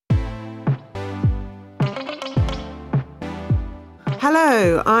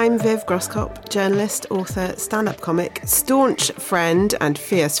Hello, I'm Viv Groskop, journalist, author, stand-up comic, staunch friend and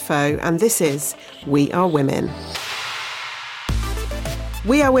fierce foe, and this is We Are Women.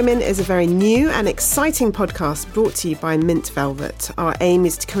 We Are Women is a very new and exciting podcast brought to you by Mint Velvet. Our aim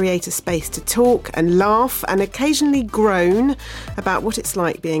is to create a space to talk and laugh and occasionally groan about what it's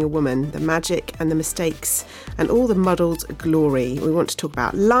like being a woman, the magic and the mistakes and all the muddled glory. We want to talk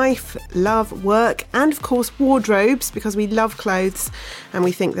about life, love, work and, of course, wardrobes, because we love clothes and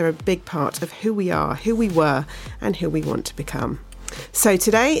we think they're a big part of who we are, who we were and who we want to become. So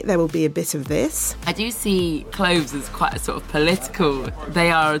today there will be a bit of this. I do see clothes as quite a sort of political.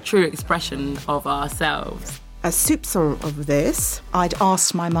 They are a true expression of ourselves. A soupçon of this. I'd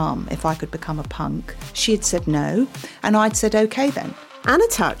asked my mum if I could become a punk. She had said no, and I'd said okay then. And a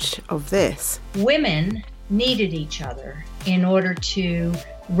touch of this. Women needed each other in order to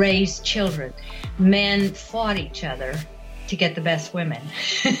raise children. Men fought each other to get the best women.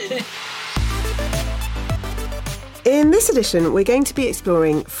 In this edition, we're going to be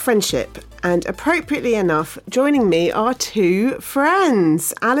exploring friendship, and appropriately enough, joining me are two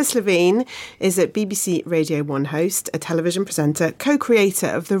friends. Alice Levine is a BBC Radio 1 host, a television presenter, co-creator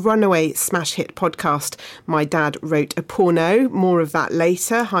of the runaway smash hit podcast My Dad Wrote a Porno. More of that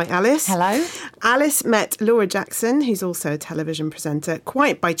later. Hi, Alice. Hello. Alice met Laura Jackson, who's also a television presenter,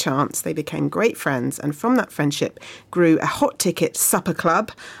 quite by chance. They became great friends, and from that friendship grew a hot ticket supper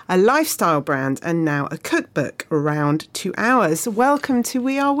club, a lifestyle brand, and now a cookbook around 2 hours. Welcome to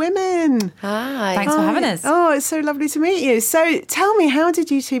We Are Women. Hi. Thanks for having us. Oh, it's so lovely to meet you. So tell me, how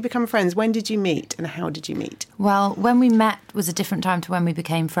did you two become friends? When did you meet and how did you meet? Well, when we met was a different time to when we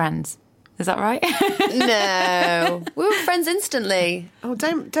became friends. Is that right? No, we were friends instantly. Oh,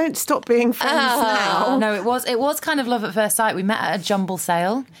 don't stop being friends now. No, it was kind of love at first sight. We met at a jumble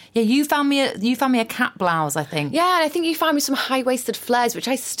sale. Yeah, you found me a cat blouse, I think. Yeah, and I think you found me some high-waisted flares, which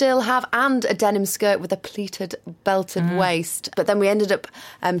I still have, and a denim skirt with a pleated, belted waist. But then we ended up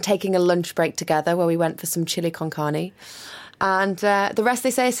taking a lunch break together where we went for some chili con carne. And the rest,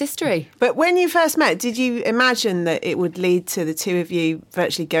 they say, is history. But when you first met, did you imagine that it would lead to the two of you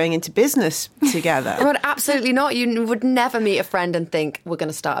virtually going into business together? Well, absolutely not. You would never meet a friend and think, we're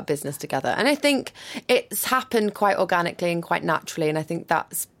going to start a business together. And I think it's happened quite organically and quite naturally. And I think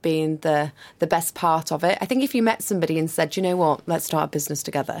that's been the best part of it. I think if you met somebody and said, you know what, let's start a business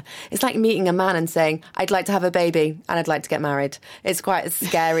together, it's like meeting a man and saying, I'd like to have a baby and I'd like to get married. It's quite a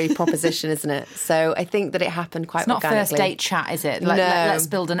scary proposition, isn't it? So I think that it happened quite organically. It's not first date chat, is it? No. Let's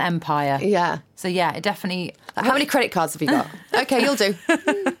build an empire. Yeah. So yeah, it definitely... How many credit cards have you got? Okay, you'll do.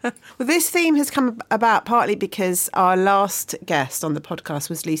 Well, this theme has come about partly because our last guest on the podcast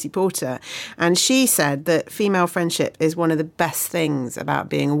was Lucy Porter, and she said that female friendship is one of the best things about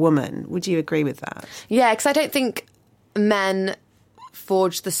being a woman. Would you agree with that? Yeah, because I don't think men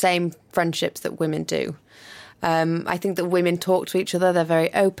forge the same friendships that women do. I think that women talk to each other, they're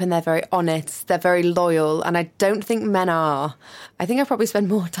very open, they're very honest, they're very loyal, and I don't think men are. I think I probably spend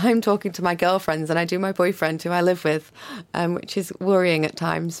more time talking to my girlfriends than I do my boyfriend, who I live with, which is worrying at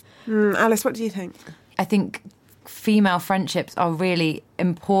times. Alice, what do you think? I think female friendships are really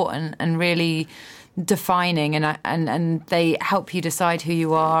important and really defining, and they help you decide who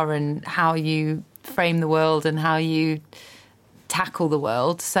you are and how you frame the world and how you tackle the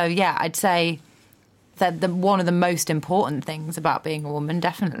world. So yeah, I'd say they're one of the most important things about being a woman,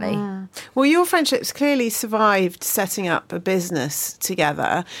 definitely. Well, your friendships clearly survived setting up a business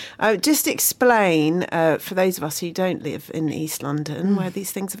together. Just explain, for those of us who don't live in East London, where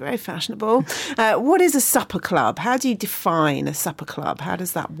these things are very fashionable, what is a supper club? How do you define a supper club? How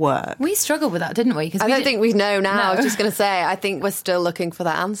does that work? We struggled with that, didn't we? I don't think we know now. No. I was just going to say, I think we're still looking for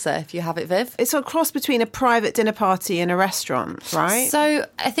that answer, if you have it, Viv. It's a cross between a private dinner party and a restaurant, right? So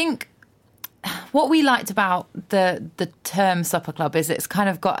I think what we liked about the term supper club is it's kind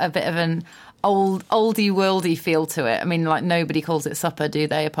of got a bit of an oldie worldy feel to it. I mean, like, nobody calls it supper, do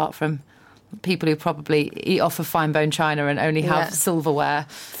they? Apart from people who probably eat off of fine bone china and only have silverware.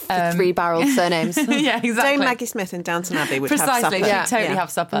 Three-barreled surnames. Yeah, exactly. Dame Maggie Smith in Downton Abbey would Precisely, have supper. She'd totally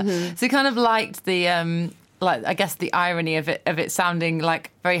have supper. Mm-hmm. So we kind of liked the... I guess the irony of it sounding like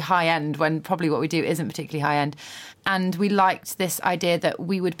very high end when probably what we do isn't particularly high end. And we liked this idea that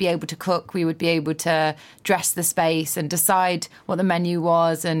we would be able to cook, we would be able to dress the space and decide what the menu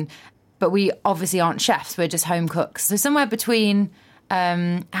was. But we obviously aren't chefs, we're just home cooks. So somewhere between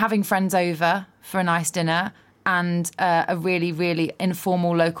having friends over for a nice dinner and a really, really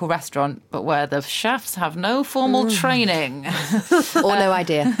informal local restaurant, but where the chefs have no formal training. Or no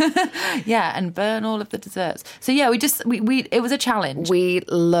idea. Yeah, and burn all of the desserts. So yeah, we it was a challenge. We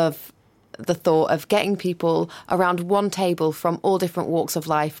love the thought of getting people around one table from all different walks of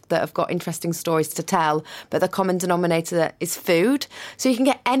life that have got interesting stories to tell, but the common denominator is food. So you can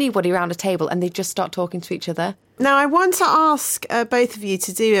get anybody around a table and they just start talking to each other. Now, I want to ask both of you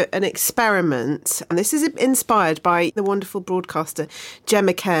to do an experiment, and this is inspired by the wonderful broadcaster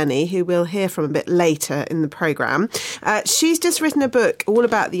Gemma Kearney, who we'll hear from a bit later in the programme. She's just written a book all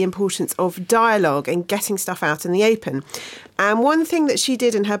about the importance of dialogue and getting stuff out in the open. And one thing that she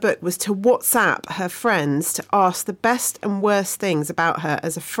did in her book was to WhatsApp her friends to ask the best and worst things about her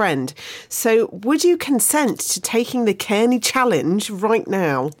as a friend. So would you consent to taking the Kearney challenge right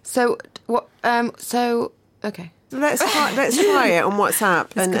now? So, what? Okay. Let's try it on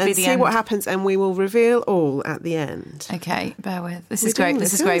WhatsApp and see what happens, and we will reveal all at the end. Okay, bear with. This is great.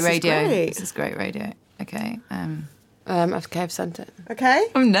 This is great radio. This is great radio. Okay. Okay, I've sent it. Okay.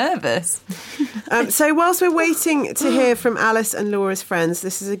 I'm nervous. So whilst we're waiting to hear from Alice and Laura's friends,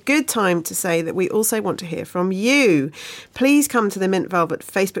 this is a good time to say that we also want to hear from you. Please come to the Mint Velvet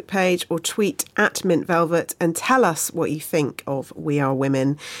Facebook page or tweet at Mint Velvet and tell us what you think of We Are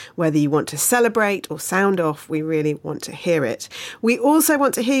Women. Whether you want to celebrate or sound off, we really want to hear it. We also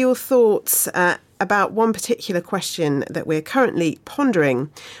want to hear your thoughts about one particular question that we're currently pondering.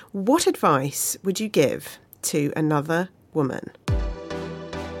 What advice would you give to another woman?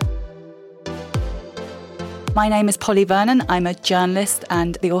 My name is Polly Vernon. I'm a journalist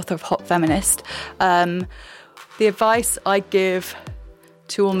and the author of Hot Feminist. The advice I give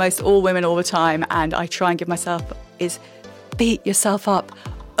to almost all women all the time, and I try and give myself, is beat yourself up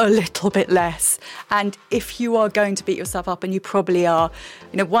a little bit less. And if you are going to beat yourself up, and you probably are,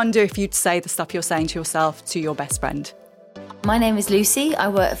 wonder if you'd say the stuff you're saying to yourself to your best friend. My name is Lucy. I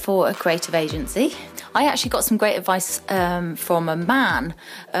work for a creative agency. I actually got some great advice from a man,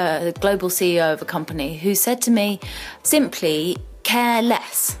 the global CEO of a company, who said to me, simply care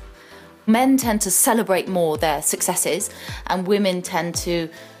less. Men tend to celebrate more their successes and women tend to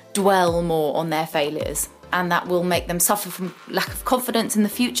dwell more on their failures. And that will make them suffer from lack of confidence in the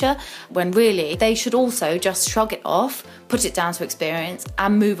future, when really they should also just shrug it off, put it down to experience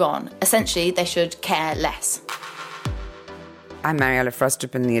and move on. Essentially, they should care less. I'm Mariella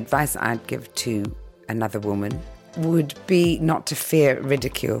Frostrup, and the advice I'd give to another woman would be not to fear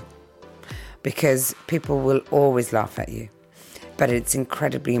ridicule, because people will always laugh at you. But it's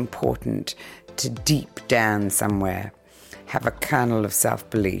incredibly important to deep down somewhere have a kernel of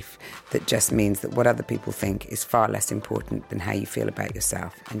self-belief that just means that what other people think is far less important than how you feel about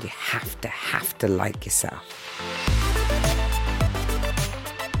yourself, and you have to like yourself.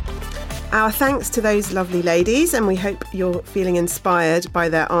 Our thanks to those lovely ladies, and we hope you're feeling inspired by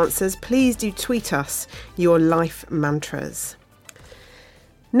their answers. Please do tweet us your life mantras.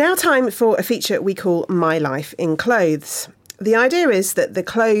 Now time for a feature we call My Life in Clothes. The idea is that the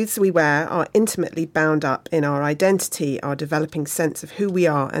clothes we wear are intimately bound up in our identity, our developing sense of who we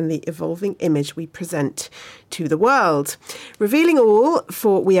are, and the evolving image we present to the world. Revealing all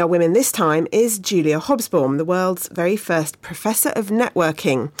for We Are Women this time is Julia Hobsbawm, the world's very first professor of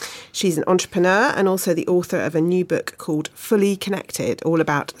networking. She's an entrepreneur and also the author of a new book called Fully Connected, all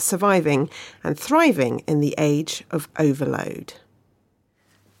about surviving and thriving in the age of overload.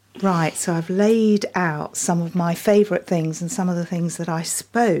 Right, so I've laid out some of my favourite things and some of the things that I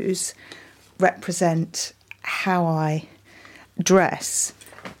suppose represent how I dress,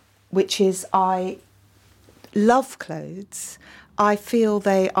 which is I love clothes. I feel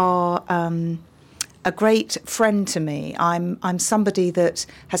they are a great friend to me. I'm somebody that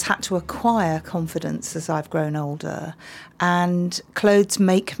has had to acquire confidence as I've grown older, and clothes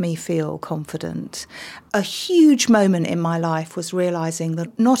make me feel confident. A huge moment in my life was realising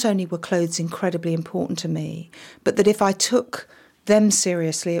that not only were clothes incredibly important to me, but that if I took them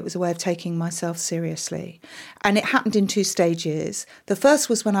seriously, it was a way of taking myself seriously. And it happened in two stages. The first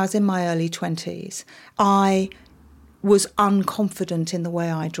was when I was in my early 20s. I was unconfident in the way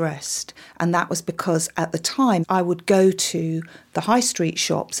I dressed. And that was because at the time I would go to the high street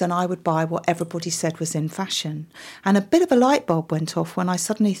shops and I would buy what everybody said was in fashion. And a bit of a light bulb went off when I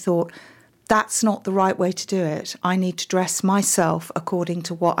suddenly thought, that's not the right way to do it. I need to dress myself according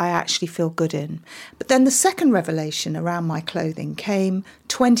to what I actually feel good in. But then the second revelation around my clothing came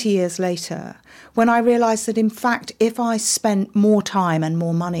 20 years later, when I realised that, in fact, if I spent more time and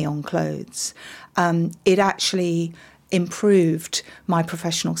more money on clothes, it actually improved my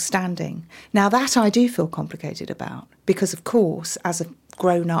professional standing. Now, that I do feel complicated about, because, of course, as a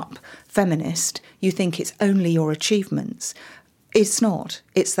grown-up feminist, you think it's only your achievements. It's not.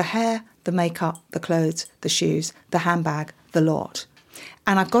 It's the hair, the makeup, the clothes, the shoes, the handbag, the lot.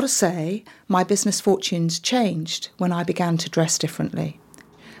 And I've got to say, my business fortunes changed when I began to dress differently.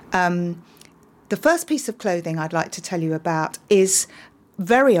 The first piece of clothing I'd like to tell you about is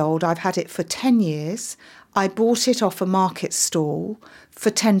very old. I've had it for 10 years. I bought it off a market stall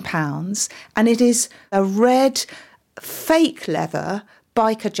for £10, and it is a red fake leather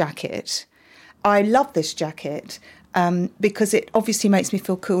biker jacket. I love this jacket because it obviously makes me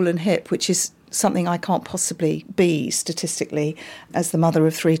feel cool and hip, which is something I can't possibly be statistically as the mother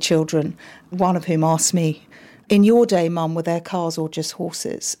of 3 children, one of whom asked me, in your day, Mum, were there cars or just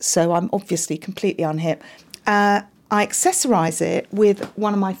horses? So I'm obviously completely unhip. I accessorise it with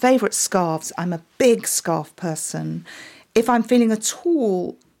one of my favourite scarves. I'm a big scarf person. If I'm feeling at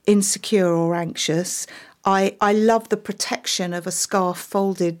all insecure or anxious, I love the protection of a scarf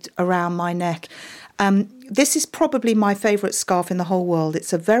folded around my neck. This is probably my favourite scarf in the whole world.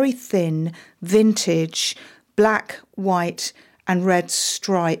 It's a very thin, vintage, black, white and red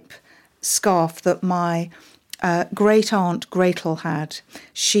stripe scarf that my great-aunt Gretel had.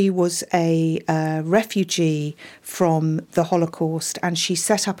 She was a refugee from the Holocaust, and she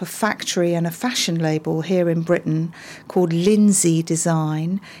set up a factory and a fashion label here in Britain called Lindsay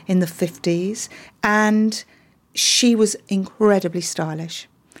Design in the 50s, and she was incredibly stylish,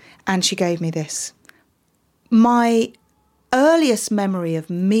 and she gave me this. My earliest memory of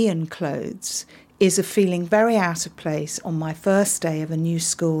me and clothes is of feeling very out of place on my first day of a new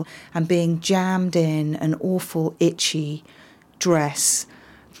school and being jammed in an awful itchy dress.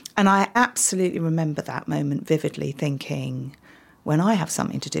 And I absolutely remember that moment vividly, thinking, when I have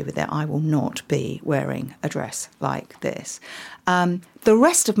something to do with it, I will not be wearing a dress like this. The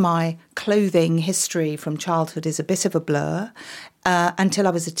rest of my clothing history from childhood is a bit of a blur until I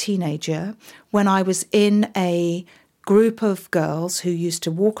was a teenager, when I was in a group of girls who used to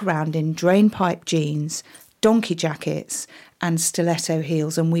walk around in drainpipe jeans, donkey jackets and stiletto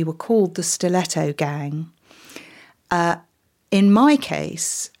heels, and we were called the Stiletto Gang. In my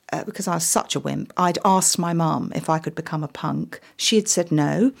case, because I was such a wimp, I'd asked my mum if I could become a punk. She had said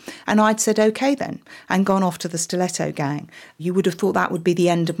no, and I'd said okay then, and gone off to the Stiletto Gang. You would have thought that would be the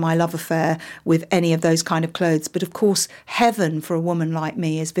end of my love affair with any of those kind of clothes. But of course, heaven for a woman like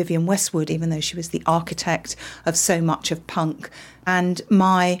me is Vivienne Westwood, even though she was the architect of so much of punk. And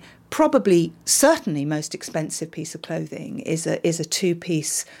my probably, certainly most expensive piece of clothing is a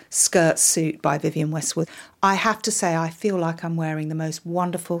two-piece skirt suit by Vivienne Westwood. I have to say, I feel like I'm wearing the most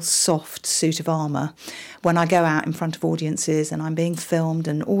wonderful, soft suit of armour when I go out in front of audiences and I'm being filmed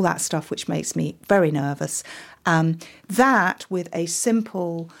and all that stuff, which makes me very nervous. That with a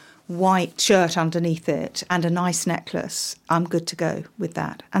simple white shirt underneath it and a nice necklace, I'm good to go with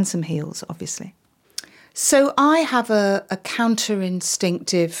that. And some heels, obviously. So I have a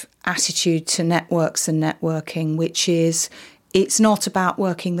counter-instinctive attitude to networks and networking, which is it's not about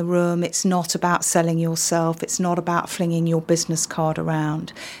working the room, it's not about selling yourself, it's not about flinging your business card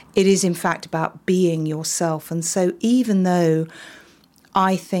around. It is, in fact, about being yourself. And so even though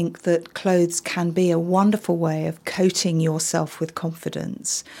I think that clothes can be a wonderful way of coating yourself with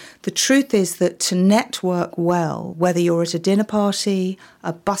confidence, the truth is that to network well, whether you're at a dinner party,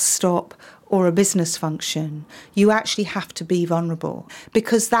 a bus stop, or a business function, you actually have to be vulnerable,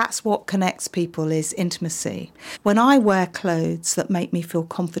 because that's what connects people, is intimacy. When I wear clothes that make me feel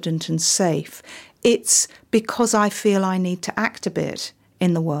confident and safe, it's because I feel I need to act a bit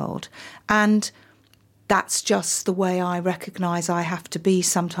in the world. And that's just the way I recognise I have to be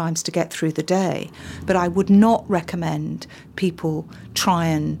sometimes to get through the day. But I would not recommend people try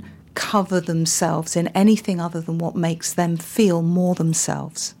and cover themselves in anything other than what makes them feel more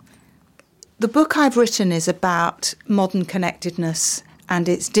themselves. The book I've written is about modern connectedness and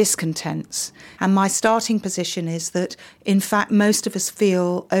its discontents. And my starting position is that, in fact, most of us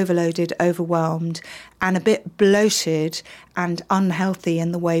feel overloaded, overwhelmed, and a bit bloated and unhealthy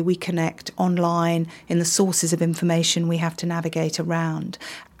in the way we connect online, in the sources of information we have to navigate around.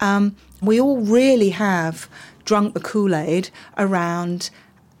 We all really have drunk the Kool-Aid around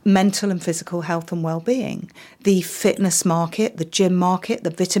mental and physical health and well-being. The fitness market, the gym market,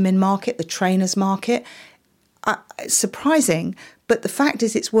 the vitamin market, the trainers market. It's surprising, but the fact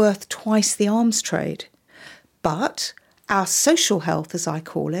is it's worth twice the arms trade. But our social health, as I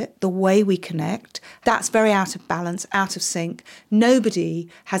call it, the way we connect, that's very out of balance, out of sync. Nobody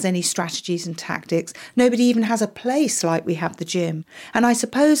has any strategies and tactics. Nobody even has a place like we have the gym. And I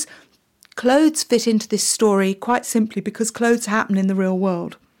suppose clothes fit into this story quite simply because clothes happen in the real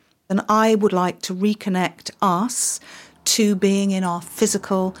world. And I would like to reconnect us to being in our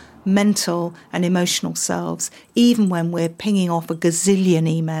physical, mental and emotional selves, even when we're pinging off a gazillion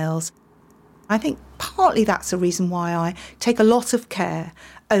emails. I think partly that's a reason why I take a lot of care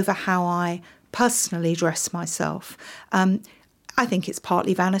over how I personally dress myself. I think it's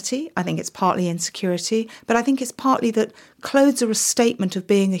partly vanity. I think it's partly insecurity. But I think it's partly that clothes are a statement of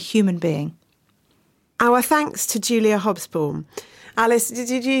being a human being. Our thanks to Julia Hobsbawm. Alice,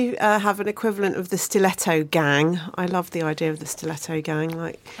 did you have an equivalent of the stiletto gang? I love the idea of the stiletto gang,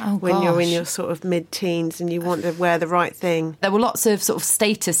 like when you're in your sort of mid-teens and you want to wear the right thing. There were lots of sort of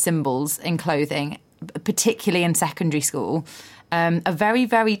status symbols in clothing, particularly in secondary school. A very,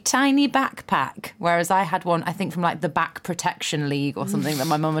 very tiny backpack, whereas I had one, I think, from like the Back Protection League or something that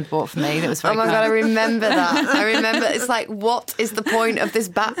my mum had bought for me. That was very God, I remember that. I remember, it's like, what is the point of this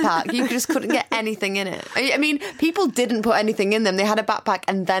backpack? You just couldn't get anything in it. I mean, people didn't put anything in them. They had a backpack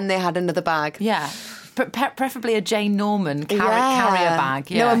and then they had another bag. Yeah. Preferably a Jane Norman carrier bag.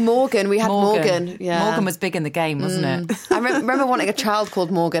 Yeah. No, a Morgan. We had Morgan. Yeah. Morgan was big in the game, wasn't it? I remember wanting a child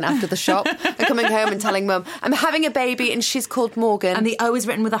called Morgan after the shop and coming home and telling Mum, I'm having a baby and she's called Morgan. And the O is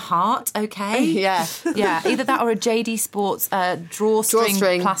written with a heart, okay? Yeah. Yeah, either that or a JD Sports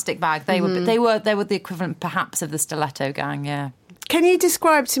drawstring plastic bag. They were the equivalent perhaps of the stiletto gang, yeah. Can you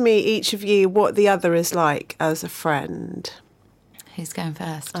describe to me, each of you, what the other is like as a friend? Who's going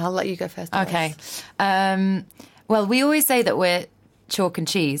first? I'll let you go first. Okay. Well, we always say that we're chalk and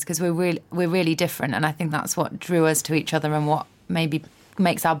cheese because we're really different, and I think that's what drew us to each other and what maybe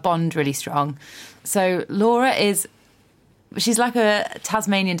makes our bond really strong. So Laura she's like a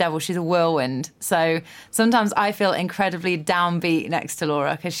Tasmanian devil. She's a whirlwind. So sometimes I feel incredibly downbeat next to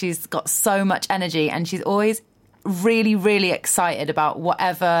Laura because she's got so much energy and she's always really, really excited about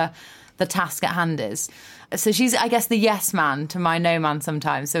whatever the task at hand is. So she's, I guess, the yes man to my no man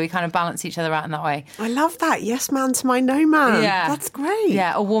sometimes. So we kind of balance each other out in that way. I love that. Yes man to my no man. Yeah. That's great.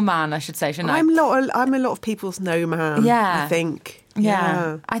 Yeah, a woman, I should say, shouldn't I? I'm a lot of people's no man, I think.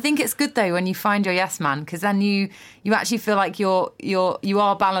 Yeah. I think it's good, though, when you find your yes man, because then you actually feel like you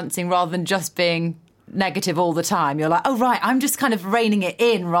are balancing rather than just being negative all the time. You're like, oh, right, I'm just kind of reining it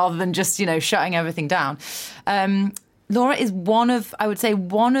in rather than just, shutting everything down. Laura is one of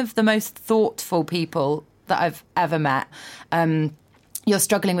the most thoughtful people that I've ever met. You're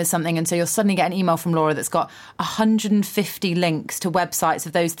struggling with something and so you'll suddenly get an email from Laura that's got 150 links to websites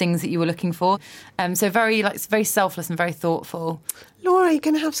of those things that you were looking for. So very selfless and very thoughtful. Laura, you're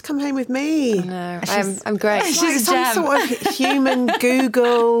going to have to come home with me. No, I'm great. She's some sort of human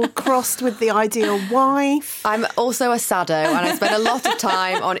Google crossed with the ideal wife. I'm also a sado and I spend a lot of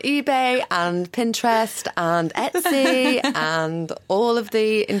time on eBay and Pinterest and Etsy and all of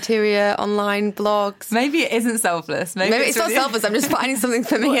the interior online blogs. Maybe it isn't selfless. Maybe it's not selfless. I'm just finding something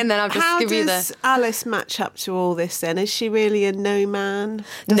for me and then I'll just give you the... How does Alice match up to all this then? Is she really a no man?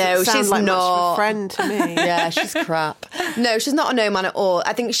 No, she's like not. Much of a friend to me. Yeah, she's crap. No, she's not a no man at all.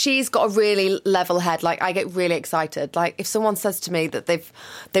 I think she's got a really level head. Like, I get really excited. Like, if someone says to me that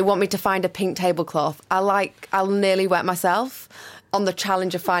they want me to find a pink tablecloth, I'll nearly wet myself on the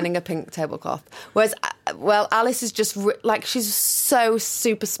challenge of finding a pink tablecloth. Whereas, Alice is just she's so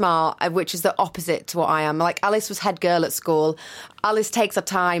super smart, which is the opposite to what I am. Like, Alice was head girl at school. Alice takes her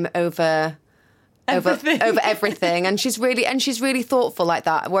time over everything and she's really thoughtful like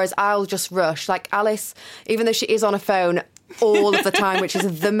that, whereas I'll just rush. Like, Alice, even though she is on a phone all of the time, which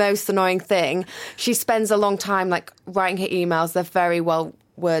is the most annoying thing, she spends a long time like writing her emails. They're very well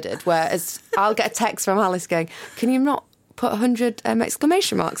worded, whereas I'll get a text from Alice going, can you not put 100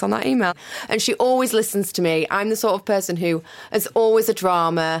 exclamation marks on that email? And she always listens to me. I'm the sort of person who, there's always a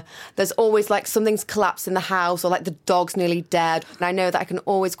drama. There's always like something's collapsed in the house or like the dog's nearly dead. And I know that I can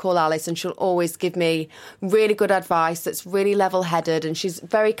always call Alice and she'll always give me really good advice that's really level-headed and she's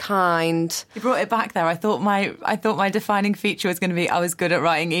very kind. You brought it back there. I thought my defining feature was going to be I was good at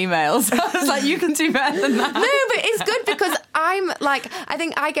writing emails. I was like, you can do better than that. No, but it's good because I'm like, I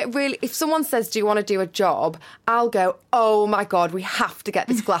think I get really, if someone says, do you want to do a job? I'll go, oh my God, we have to get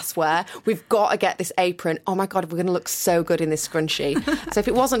this glassware. We've got to get this apron. Oh my God, we're going to look so good in this scrunchie. So if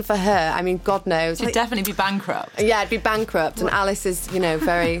it wasn't for her, I mean, God knows. You'd definitely be bankrupt. Yeah, I'd be bankrupt. And Alice is,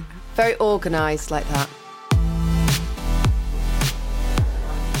 very, very organised like that.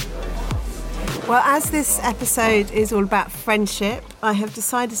 Well, as this episode is all about friendship, I have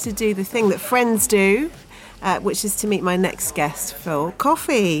decided to do the thing that friends do, which is to meet my next guest for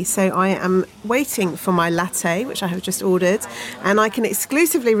coffee. So I am waiting for my latte, which I have just ordered, and I can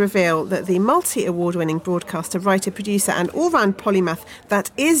exclusively reveal that the multi-award-winning broadcaster, writer, producer and all-round polymath that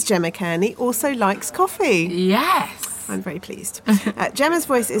is Gemma Kearney also likes coffee. Yes. I'm very pleased. Gemma's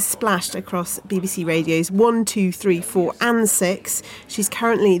voice is splashed across BBC Radio's 1, 2, 3, 4 and 6. She's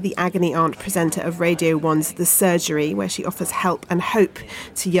currently the agony aunt presenter of Radio 1's The Surgery, where she offers help and hope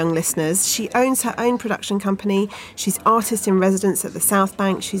to young listeners. She owns her own production company. She's artist in residence at the South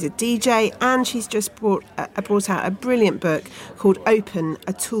Bank. She's a DJ, and she's just brought out a brilliant book called Open,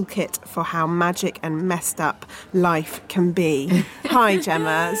 a toolkit for how magic and messed up life can be. Hi,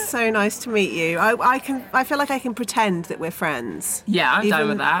 Gemma. So nice to meet you. I feel like I can pretend that we're friends. Yeah, I'm done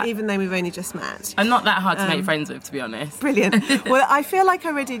with that. Even though we've only just met. I'm not that hard to make friends with, to be honest. Brilliant. Well, I feel like I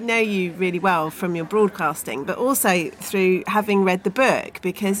already know you really well from your broadcasting, but also through having read the book,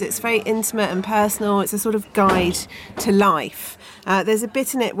 because it's very intimate and personal. It's a sort of guide to life. There's a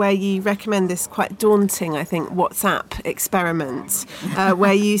bit in it where you recommend this quite daunting, I think, WhatsApp experiment,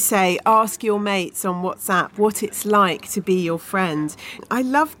 where you say, ask your mates on WhatsApp what it's like to be your friend. I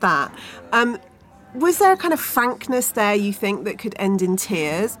love that. Was there a kind of frankness there, you think, that could end in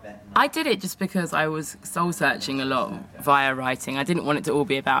tears? I did it just because I was soul-searching a lot via writing. I didn't want it to all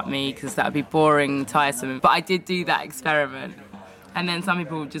be about me, because that would be boring, tiresome. But I did do that experiment. And then some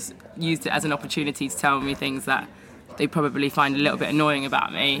people just used it as an opportunity to tell me things that they probably find a little bit annoying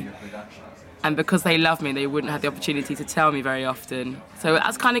about me. And because they love me, they wouldn't have the opportunity to tell me very often. So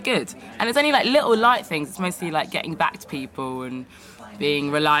that's kind of good. And it's only like little light things. It's mostly like getting back to people and being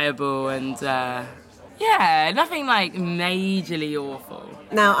reliable and... nothing like majorly awful.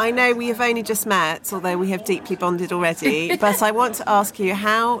 Now, I know we have only just met, although we have deeply bonded already, but I want to ask you,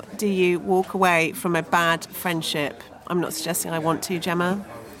 how do you walk away from a bad friendship? I'm not suggesting I want to, Gemma.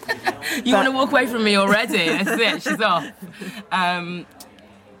 You want to walk away from me already? That's it, she's off.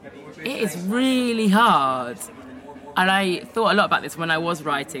 It is really hard. And I thought a lot about this when I was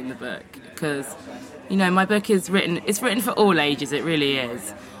writing the book, because, my book it's written for all ages, it really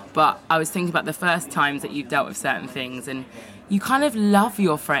is. But I was thinking about the first times that you've dealt with certain things, and you kind of love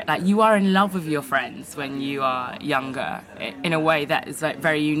your friend, like you are in love with your friends when you are younger, in a way that is like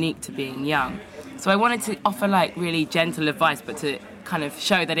very unique to being young. So I wanted to offer like really gentle advice, but to kind of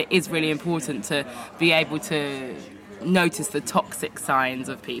show that it is really important to be able to notice the toxic signs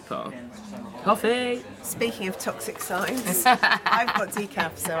of people. Coffee. Speaking of toxic signs, I've got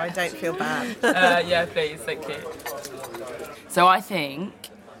decaf, so I don't feel bad. Yeah, please, thank you. So I think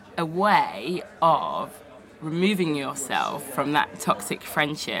a way of removing yourself from that toxic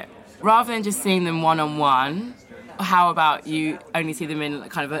friendship, rather than just seeing them one-on-one, how about you only see them in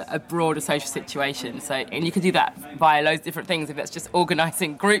kind of a broader social situation? So, and you can do that via loads of different things. If it's just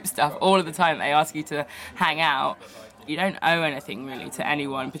organising group stuff all of the time, they ask you to hang out. You don't owe anything really to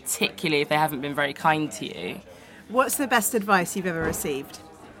anyone, particularly if they haven't been very kind to you. What's the best advice you've ever received?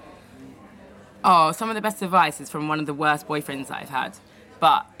 Oh, some of the best advice is from one of the worst boyfriends that I've had.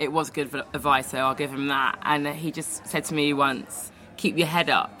 But it was good advice, so I'll give him that. And he just said to me once, keep your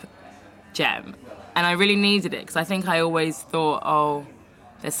head up, Gem. And I really needed it, because I think I always thought,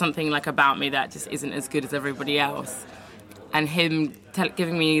 there's something like about me that just isn't as good as everybody else. And him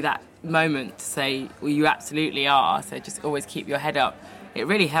giving me that moment to say, well, you absolutely are, so just always keep your head up. It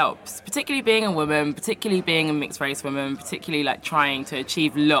really helps, particularly being a woman, particularly being a mixed race woman, particularly like trying to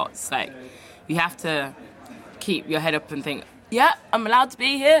achieve lots. Like, you have to keep your head up and think, yeah, I'm allowed to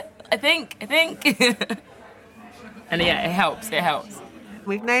be here, I think. And yeah, it helps.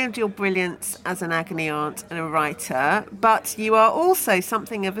 We've named your brilliance as an agony aunt and a writer, but you are also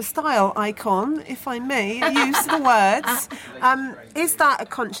something of a style icon, if I may use the words. Is that a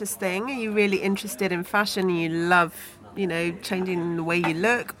conscious thing? Are you really interested in fashion? You love, changing the way you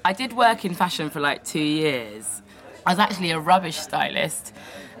look? I did work in fashion for like 2 years. I was actually a rubbish stylist.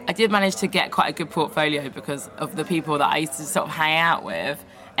 I did manage to get quite a good portfolio because of the people that I used to sort of hang out with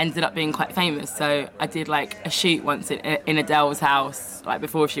ended up being quite famous. So I did like a shoot once in Adele's house, like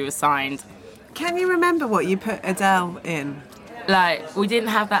before she was signed. Can you remember what you put Adele in? Like, we didn't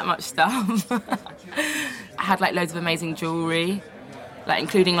have that much stuff. I had like loads of amazing jewellery, like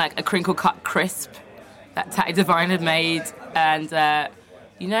including like a crinkle cut crisp that Tatty Divine had made. And,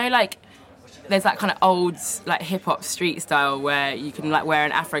 like, there's that kind of old, like, hip-hop street style where you can, like, wear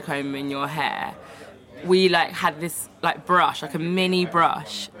an afro comb in your hair. We, like, had this, like, brush, like a mini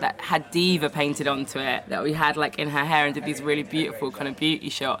brush that had Diva painted onto it that we had, like, in her hair and did these really beautiful kind of beauty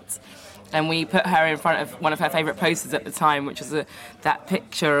shots. And we put her in front of one of her favourite posters at the time, which was that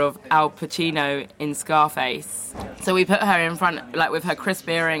picture of Al Pacino in Scarface. So we put her in front, like, with her crisp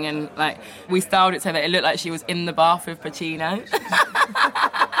earring and, like, we styled it so that it looked like she was in the bath with Pacino.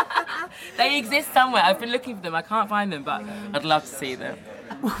 They exist somewhere. I've been looking for them. I can't find them, but I'd love to see them.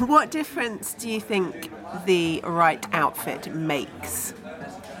 What difference do you think the right outfit makes?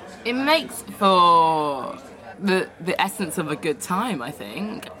 It makes for the essence of a good time, I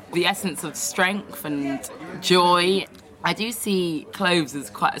think. The essence of strength and joy. I do see clothes as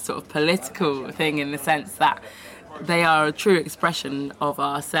quite a sort of political thing in the sense that they are a true expression of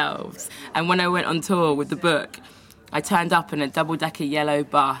ourselves. And when I went on tour with the book, I turned up in a double-decker yellow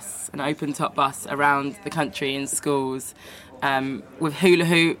bus, an open-top bus around the country in schools, with hula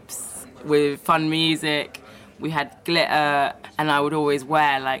hoops, with fun music. We had glitter, and I would always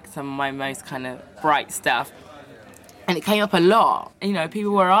wear like some of my most kind of bright stuff. And it came up a lot. You know,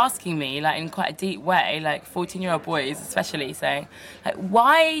 people were asking me, like, in quite a deep way, like 14-year-old boys especially, saying, like,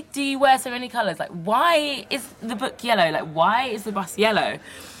 why do you wear so many colours? Like, why is the book yellow? Like, why is the bus yellow?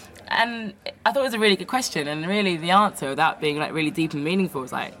 And I thought it was a really good question, and really the answer, without being, like, really deep and meaningful,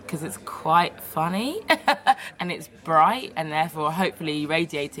 was, like, because it's quite funny, and it's bright, and therefore hopefully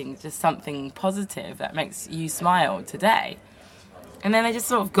radiating just something positive that makes you smile today. And then I just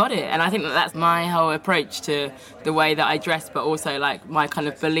sort of got it. And I think that that's my whole approach to the way that I dress, but also like my kind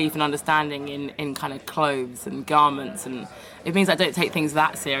of belief and understanding in kind of clothes and garments. And it means I don't take things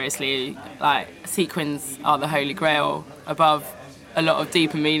that seriously. Like sequins are the holy grail above a lot of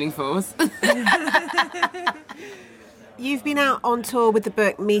deep and meaningfuls. You've been out on tour with the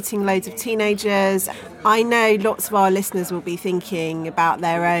book, meeting loads of teenagers. I know lots of our listeners will be thinking about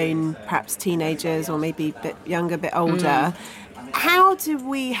their own, perhaps teenagers or maybe a bit younger, a bit older. How do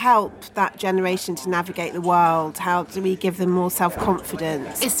we help that generation to navigate the world? How do we give them more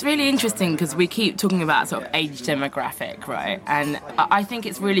self-confidence? It's really interesting because we keep talking about sort of age demographic, right? And I think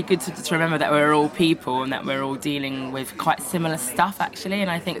it's really good to remember that we're all people and that we're all dealing with quite similar stuff, actually. And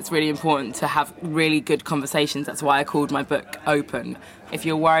I think it's really important to have really good conversations. That's why I called my book Open. If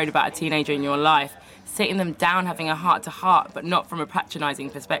you're worried about a teenager in your life, sitting them down, having a heart-to-heart, but not from a patronising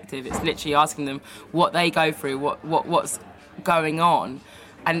perspective. It's literally asking them what they go through, what's going on,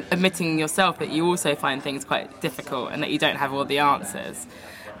 and admitting yourself that you also find things quite difficult and that you don't have all the answers.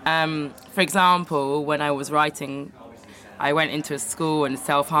 For example, when I was writing, I went into a school and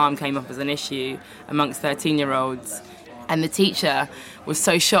self-harm came up as an issue amongst 13-year-olds, and the teacher was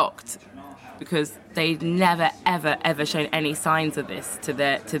so shocked because they'd never, ever, ever shown any signs of this to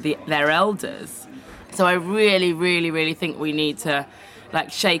their elders. So I really, really, really think we need to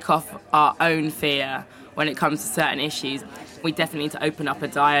like shake off our own fear when it comes to certain issues. We definitely need to open up a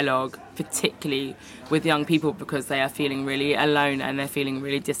dialogue, particularly with young people, because they are feeling really alone and they're feeling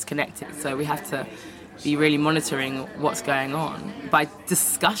really disconnected. So we have to be really monitoring what's going on by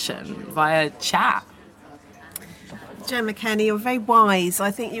discussion, via chat. Jo McKennie, you're very wise. I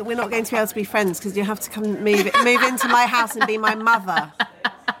think we're not going to be able to be friends because you have to come move into my house and be my mother.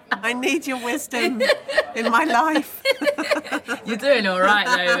 I need your wisdom in my life. You're doing all right,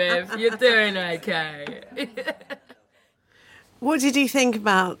 though, Viv. You're doing okay. What did you think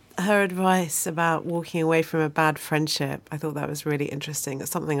about her advice about walking away from a bad friendship? I thought that was really interesting.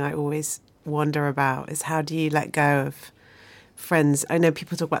 It's something I always wonder about, is how do you let go of friends? I know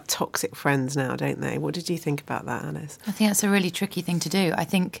people talk about toxic friends now, don't they? What did you think about that, Alice? I think that's a really tricky thing to do. I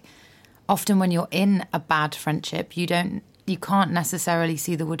think often when you're in a bad friendship, you can't necessarily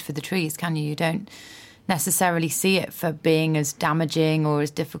see the wood for the trees, can you? You don't necessarily see it for being as damaging or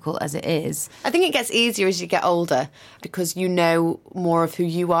as difficult as it is. I think it gets easier as you get older because you know more of who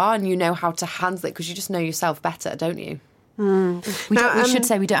you are and you know how to handle it because you just know yourself better, don't you? We should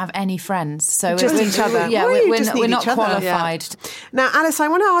say we don't have any friends. So just each other. Yeah, we're not qualified. Yeah. Now, Alice, I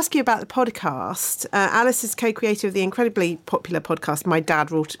want to ask you about the podcast. Alice is co-creator of the incredibly popular podcast My Dad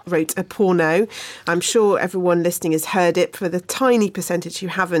Wrote a Porno. I'm sure everyone listening has heard it. For the tiny percentage who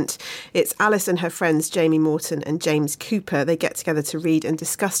haven't, it's Alice and her friends Jamie Morton and James Cooper. They get together to read and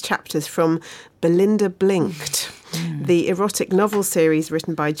discuss chapters from Belinda Blinked, the erotic novel series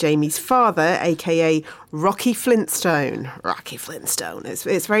written by Jamie's father, a.k.a. Rocky Flintstone. Rocky Flintstone.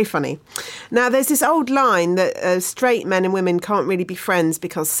 It's very funny. Now, there's this old line that straight men and women can't really be friends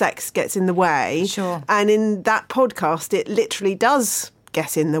because sex gets in the way. Sure. And in that podcast, it literally does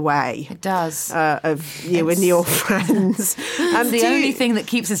get in the way. It does. Of you and your friends. It's the only thing that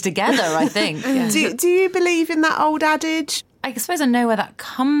keeps us together, I think. Yeah. Do you believe in that old adage? I suppose I know where that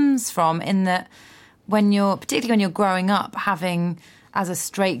comes from, in that particularly when you're growing up, as a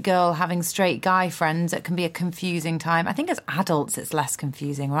straight girl, having straight guy friends, it can be a confusing time. I think as adults it's less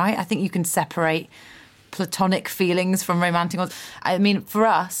confusing, right? I think you can separate platonic feelings from romantic ones. I mean, for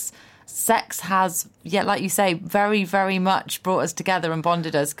us, sex has, like you say, very, very much brought us together and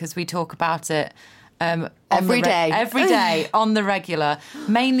bonded us because we talk about it Every day on the regular,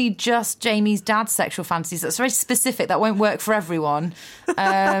 mainly just Jamie's dad's sexual fantasies. That's very specific. That won't work for everyone.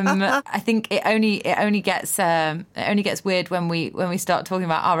 I think it only gets weird when we start talking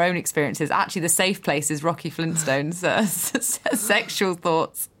about our own experiences. Actually, the safe place is Rocky Flintstone's sexual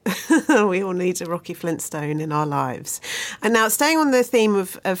thoughts. We all need a Rocky Flintstone in our lives. And now, staying on the theme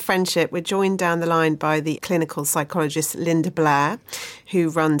of friendship, we're joined down the line by the clinical psychologist Linda Blair, who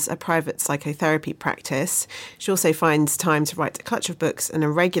runs a private psychotherapy practice. She also finds time to write a clutch of books and a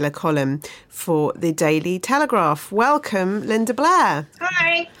regular column for the Daily Telegraph. Welcome, Linda Blair.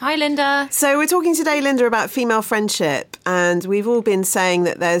 Hi. Hi, Linda. So we're talking today, Linda, about female friendship, and we've all been saying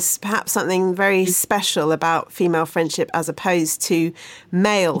that there's perhaps something very special about female friendship as opposed to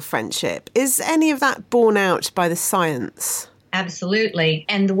male friendship. Is any of that borne out by the science? Absolutely.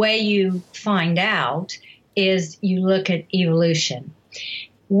 And the way you find out is you look at evolution.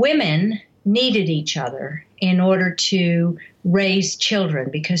 Women needed each other in order to raise children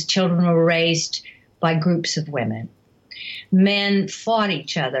because children were raised by groups of women. Men fought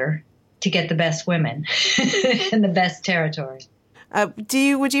each other to get the best women and the best territory.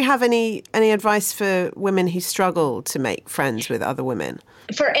 Would you have any advice for women who struggle to make friends with other women?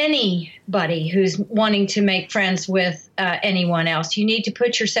 For anybody who's wanting to make friends with anyone else, you need to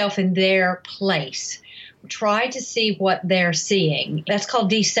put yourself in their place. Try to see what they're seeing. That's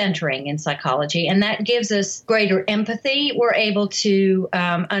called decentering in psychology, and that gives us greater empathy. We're able to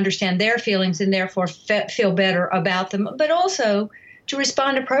understand their feelings and therefore feel better about them, but also to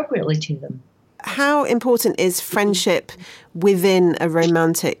respond appropriately to them. How important is friendship within a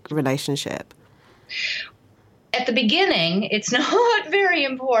romantic relationship? At the beginning, it's not very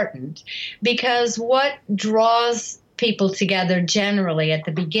important because what draws people together generally at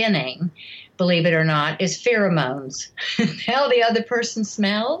the beginning, believe it or not, is pheromones. How the other person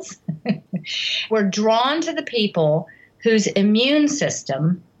smells. We're drawn to the people whose immune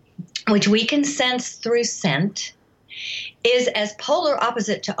system, which we can sense through scent, is as polar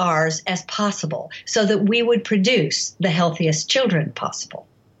opposite to ours as possible so that we would produce the healthiest children possible.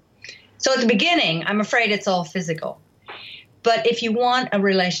 So at the beginning, I'm afraid it's all physical. But if you want a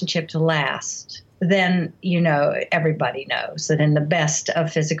relationship to last, then, everybody knows that in the best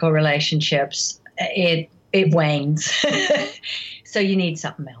of physical relationships, it wanes. So you need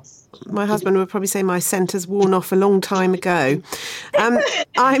something else. My husband would probably say my scent has worn off a long time ago.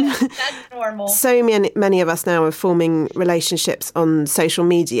 That's normal. So many of us now are forming relationships on social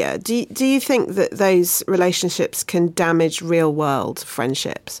media. Do you think that those relationships can damage real-world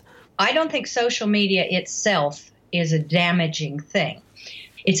friendships? I don't think social media itself is a damaging thing.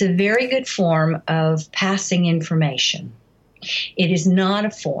 It's a very good form of passing information. It is not a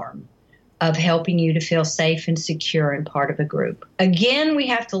form of helping you to feel safe and secure and part of a group. Again, we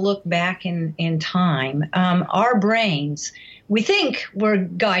have to look back in time. Our brains, we think we're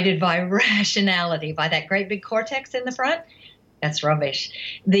guided by rationality, by that great big cortex in the front. That's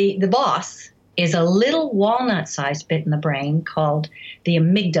rubbish. The boss is a little walnut-sized bit in the brain called the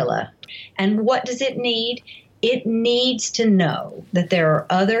amygdala. And what does it need? It needs to know that there are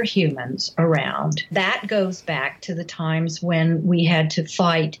other humans around. That goes back to the times when we had to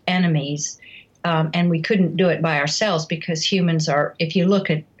fight enemies, and we couldn't do it by ourselves because humans are, if you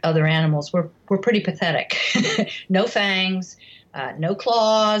look at other animals, we're pretty pathetic. No fangs, no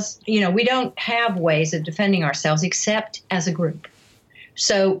claws. We don't have ways of defending ourselves except as a group.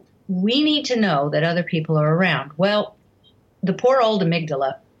 So we need to know that other people are around. Well, the poor old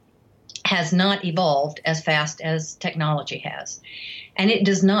amygdala has not evolved as fast as technology has. And it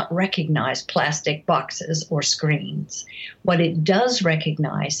does not recognize plastic boxes or screens. What it does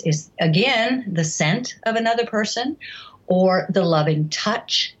recognize is, again, the scent of another person or the loving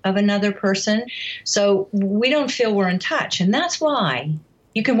touch of another person. So we don't feel we're in touch. And that's why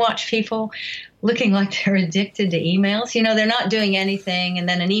you can watch people looking like they're addicted to emails. They're not doing anything, and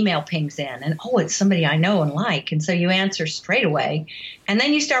then an email pings in, and, it's somebody I know and like. And so you answer straight away, and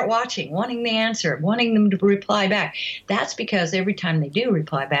then you start watching, wanting the answer, wanting them to reply back. That's because every time they do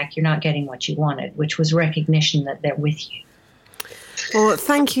reply back, you're not getting what you wanted, which was recognition that they're with you. Well,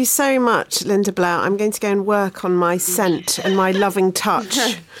 thank you so much, Linda Blair. I'm going to go and work on my scent and my loving touch.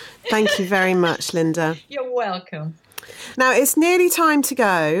 Thank you very much, Linda. You're welcome. Now, it's nearly time to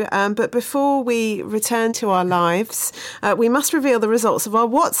go, but before we return to our lives, we must reveal the results of our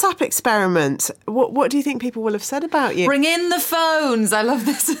WhatsApp experiment. What do you think people will have said about you? Bring in the phones. I love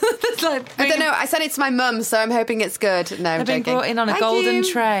this. I don't know. I sent it to my mum, so I'm hoping it's good. No, I'm joking. Been brought in on a golden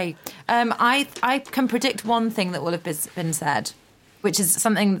tray. I can predict one thing that will have been said, which is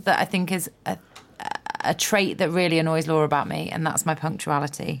something that I think is a trait that really annoys Laura about me, and that's my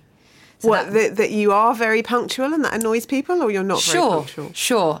punctuality. So what, that you are very punctual and that annoys people, or you're not very punctual?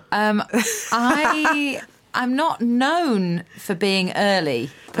 Sure. I'm not known for being early,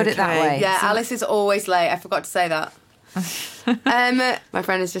 put it that way. Yeah, Alice is always late. I forgot to say that. My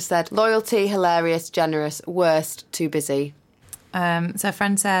friend has just said, loyalty, hilarious, generous, worst, too busy. So a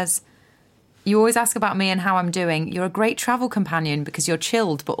friend says, you always ask about me and how I'm doing. You're a great travel companion because you're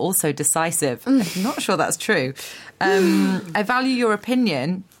chilled but also decisive. I'm not sure that's true. I value your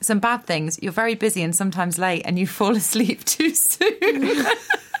opinion. Some bad things. You're very busy and sometimes late and you fall asleep too soon.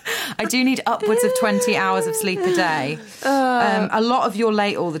 I do need upwards of 20 hours of sleep a day. A lot of you're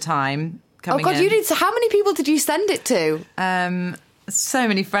late all the time. Oh God, in. you did. So how many people did you send it to? So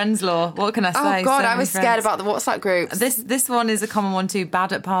many friends, Law. What can I say? Oh God, so I was scared about the WhatsApp groups. This one is a common one too.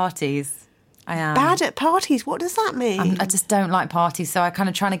 Bad at parties. I am. Bad at parties? What does that mean? I just don't like parties, so I kind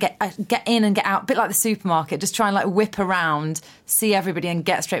of trying to get in and get out, a bit like the supermarket, just try and like whip around, see everybody and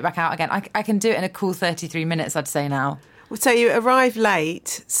get straight back out again. I can do it in a cool 33 minutes, I'd say now. So you arrive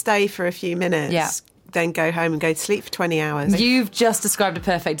late, stay for a few minutes, then go home and go to sleep for 20 hours. You've just described a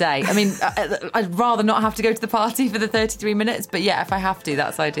perfect day. I mean, I'd rather not have to go to the party for the 33 minutes, but yeah, if I have to,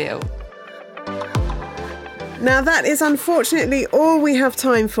 that's ideal. Now, that is unfortunately all we have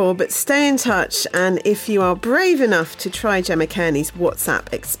time for, but stay in touch. And if you are brave enough to try Gemma Cairney's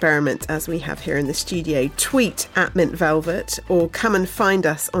WhatsApp experiment, as we have here in the studio, tweet at Mint Velvet or come and find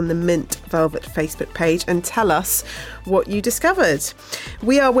us on the Mint Velvet Facebook page and tell us what you discovered.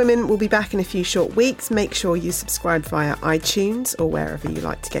 We Are Women will be back in a few short weeks. Make sure you subscribe via iTunes or wherever you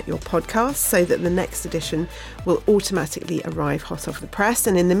like to get your podcasts so that the next edition will automatically arrive hot off the press.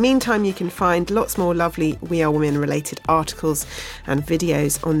 And in the meantime, you can find lots more lovely We Are Women related articles and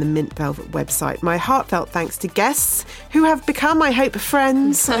videos on the Mint Velvet website. My heartfelt thanks to guests who have become, I hope,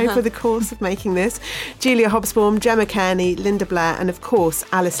 friends over the course of making this. Julia Hobsbawm, Gemma Cairney, Linda Blair, and of course,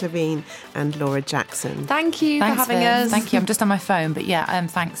 Alice Levine and Laura Jackson. Thank you for having us. Thank you. I'm just on my phone, but yeah,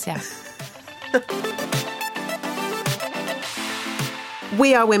 thanks, yeah.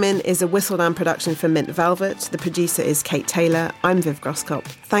 We Are Women is a Whistledown production for Mint Velvet. The producer is Kate Taylor. I'm Viv Groskop.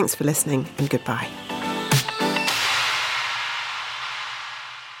 Thanks for listening and goodbye.